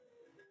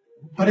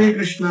Hare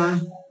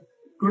Krishna.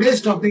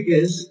 Today's topic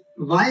is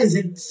why is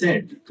it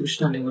said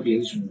Krishna never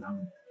leaves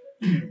Vrindavan?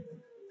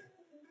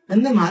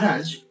 When the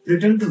Maharaj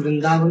returned to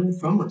Vrindavan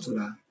from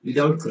Mathura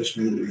without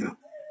Krishna and Balram,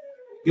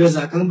 he was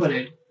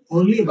accompanied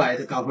only by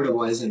the cowherd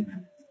boys and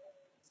men.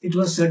 It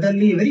was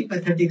certainly a very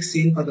pathetic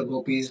scene for the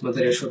gopis,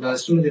 Mother Yashoda,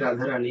 Srimati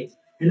Radharani,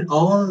 and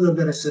all the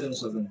other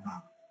residents of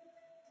Vrindavan.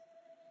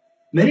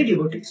 Many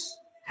devotees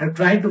have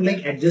tried to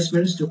make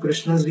adjustments to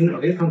Krishna's being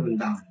away from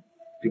Vrindavan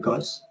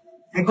because,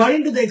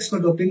 according to the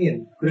expert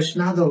opinion,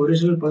 Krishna, the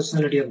original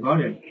personality of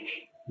Godhead,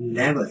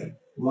 never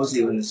was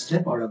even a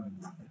step out of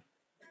Vrindavan.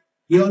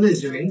 He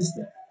always remains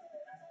there.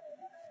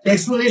 The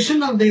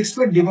explanation of the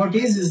expert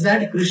devotees is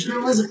that Krishna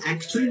was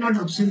actually not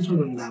absent from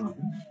Vrindavan.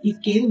 He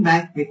came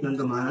back with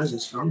Nanda Maharaj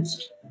as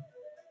promised.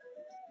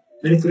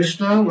 When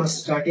Krishna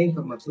was starting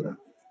from Mathura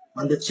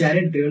on the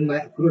chariot driven by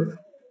Akrura,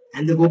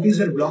 and the gopis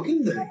were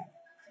blocking the way,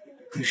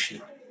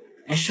 Krishna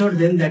assured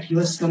them that he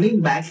was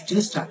coming back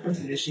just after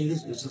finishing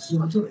his business in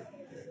Mathura.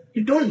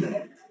 He told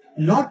them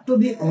not to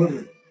be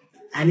overwhelmed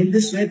and in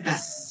this way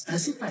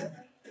pacify them.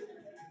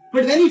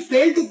 But when he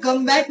failed to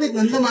come back with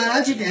Nanda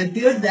Maharaj, it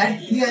appeared that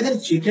he either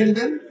cheated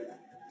them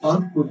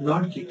or could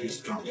not keep his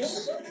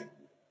promise.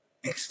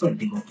 Expert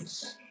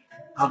devotees,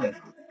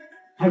 however,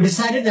 have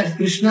decided that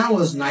Krishna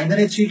was neither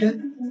a cheater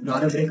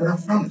nor a breaker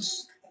of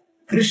promise.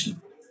 Krishna,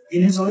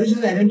 in his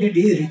original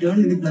identity,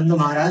 returned with Nanda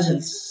Maharaj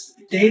and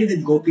stayed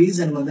with gopis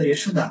and Mother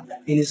Yashoda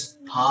in his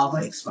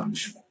Bhava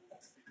expansion.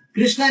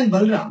 Krishna and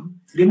Balram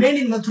remained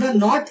in Mathura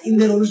not in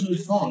their original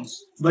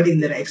forms, but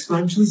in their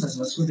expansions as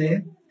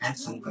Vasudeva and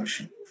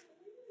Sankarshan.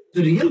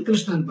 The real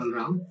Krishna and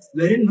Balram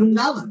were in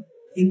Vrindavan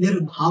in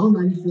their Bhava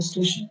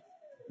manifestation,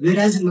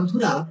 whereas in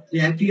Mathura they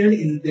appeared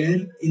in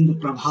the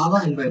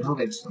Prabhava and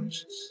Vaibhava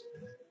expansions.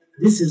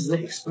 This is the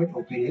expert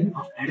opinion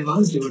of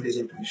advanced devotees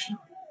of Krishna.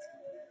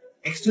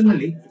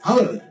 Externally,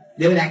 however,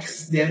 they were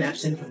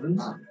absent from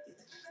Vrindavan.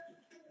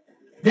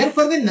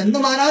 Therefore, when Nanda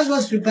Maharaj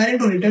was preparing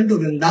to return to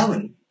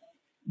Vrindavan,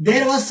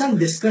 there was some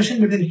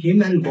discussion between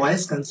him and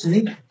boys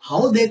concerning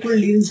how they could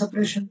live in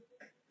separation.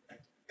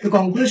 The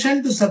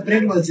conclusion to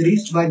separate was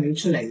reached by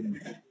mutual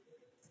agreement.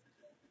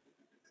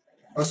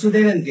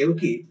 Vasudeva and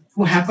Devaki,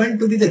 who happened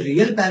to be the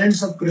real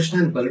parents of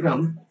Krishna and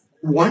Balram,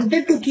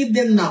 wanted to keep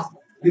them now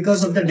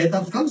because of the death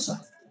of Kamsa.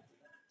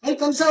 While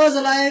Kamsa was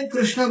alive,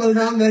 Krishna and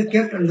Balram were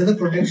kept under the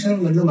protection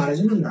of Nanda Maharaj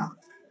and Vrindavan.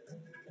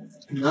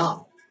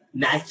 Now,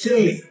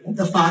 naturally,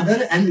 the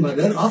father and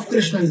mother of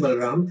Krishna and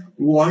Balram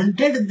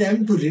wanted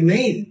them to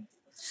remain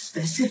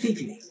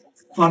specifically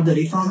for the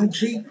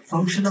reformatory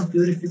function of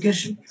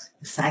purification,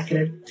 the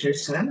sacred thread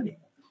ceremony.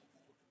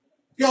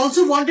 They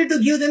also wanted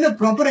to give them a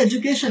proper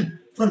education,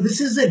 for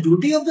this is the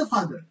duty of the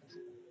father.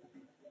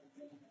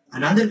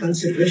 Another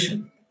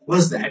consideration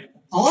was that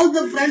all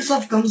the friends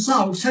of Kamsa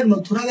outside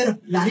Mathura were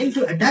planning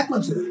to attack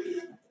Mathura.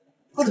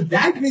 For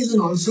that reason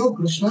also,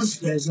 Krishna's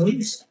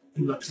presence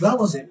in Mathura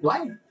was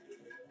required.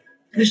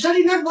 Krishna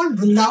did not want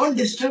Vrindavan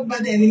disturbed by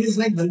the enemies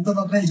like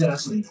Dantavakra and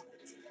Jarasandha.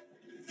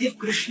 If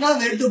Krishna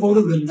were to go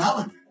to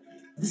Vrindavan,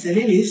 these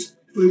enemies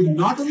would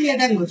not only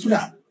attack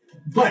Mathura,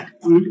 but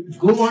would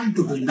go on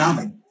to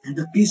Vrindavan, and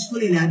the peaceful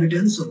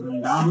inhabitants of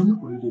Vrindavan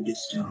would be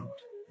disturbed.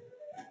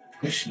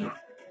 Krishna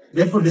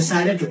therefore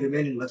decided to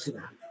remain in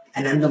Mathura,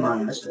 and Nanda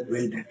Maharaj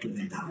went back to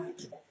Vrindavan.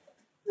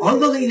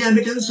 Although the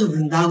inhabitants of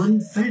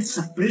Vrindavan felt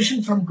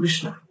separation from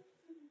Krishna,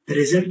 the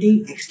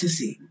resulting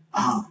ecstasy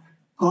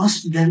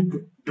caused them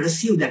to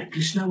perceive that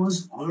Krishna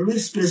was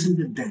always present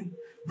with them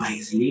by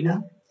his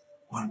Leela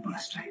or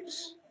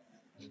pastimes.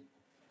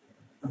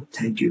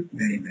 Thank you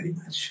very, very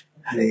much.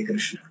 Hare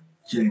Krishna.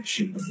 Jai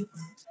Shri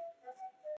Prabhupada.